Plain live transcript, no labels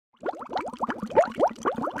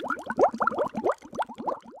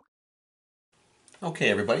Okay,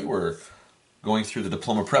 everybody, we're going through the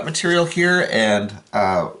diploma prep material here, and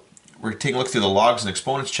we're taking a look through the logs and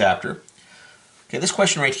exponents chapter. Okay, this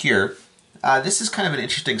question right here, this is kind of an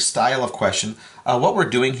interesting style of question. What we're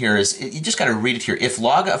doing here is, you just got to read it here. If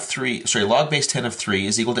log base 10 of 3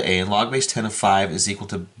 is equal to a, and log base 10 of 5 is equal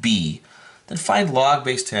to b, then find log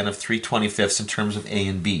base 10 of 3/25 in terms of a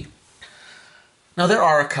and b. Now there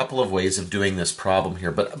are a couple of ways of doing this problem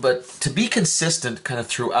here, but to be consistent kind of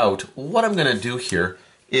throughout, what I'm going to do here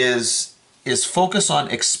is focus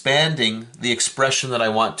on expanding the expression that I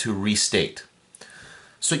want to restate.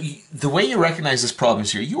 So the way you recognize this problem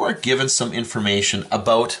is here, you are given some information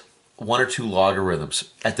about one or two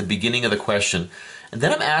logarithms at the beginning of the question, and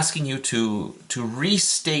then I'm asking you to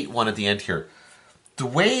restate one at the end here. The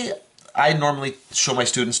way I normally show my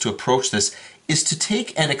students to approach this is to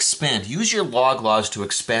take and expand. Use your log laws to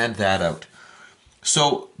expand that out.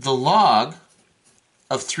 So the log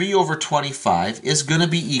of 3/25 is going to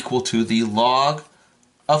be equal to the log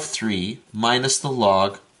of 3 minus the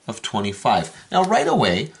log of 25. Now right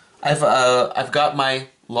away, I've got my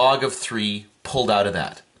log of 3 pulled out of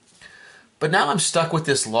that. But now I'm stuck with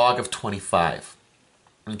this log of 25.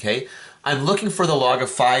 Okay? I'm looking for the log of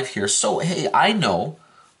 5 here. So hey, I know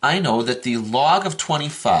that the log of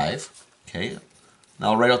 25, okay,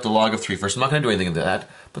 now I'll write out the log of 3 first. I'm not going to do anything with that.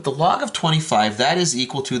 But the log of 25, that is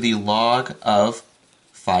equal to the log of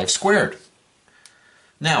 5 squared.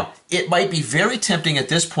 Now, it might be very tempting at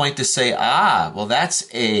this point to say, well, that's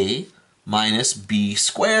a minus b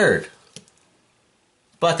squared.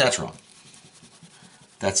 But that's wrong.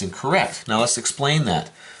 That's incorrect. Now let's explain that.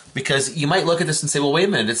 Because you might look at this and say, well, wait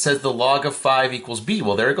a minute, it says the log of 5 equals b.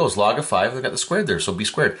 Well, there it goes, log of 5, I've got the squared there, so b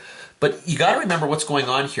squared. But you got to remember what's going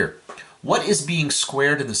on here. What is being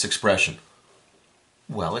squared in this expression?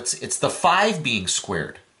 Well, it's the 5 being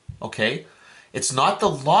squared, okay? It's not the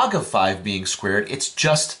log of 5 being squared, it's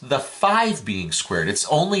just the 5 being squared. It's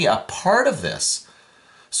only a part of this.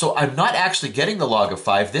 So I'm not actually getting the log of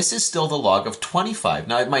 5, this is still the log of 25.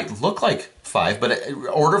 Now it might look like 5, but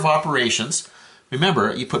order of operations,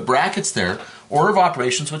 remember, you put brackets there, order of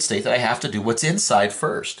operations would state that I have to do what's inside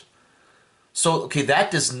first. So, okay,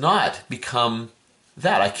 that does not become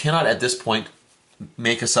that. I cannot at this point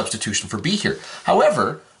make a substitution for b here.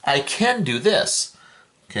 However, I can do this.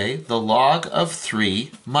 Okay, the log of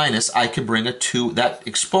 3 minus, I can bring a 2, that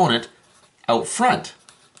exponent, out front.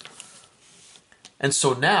 And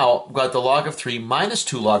so now I've got the log of 3 minus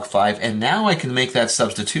 2 log 5, and now I can make that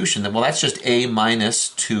substitution. Well, that's just a minus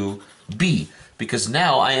 2b, because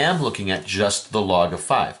now I am looking at just the log of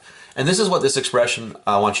 5. And this is what this expression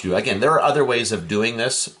I want you to do. Again, there are other ways of doing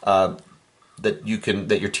this that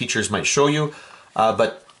your teachers might show you,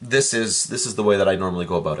 but this is the way that I normally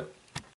go about it.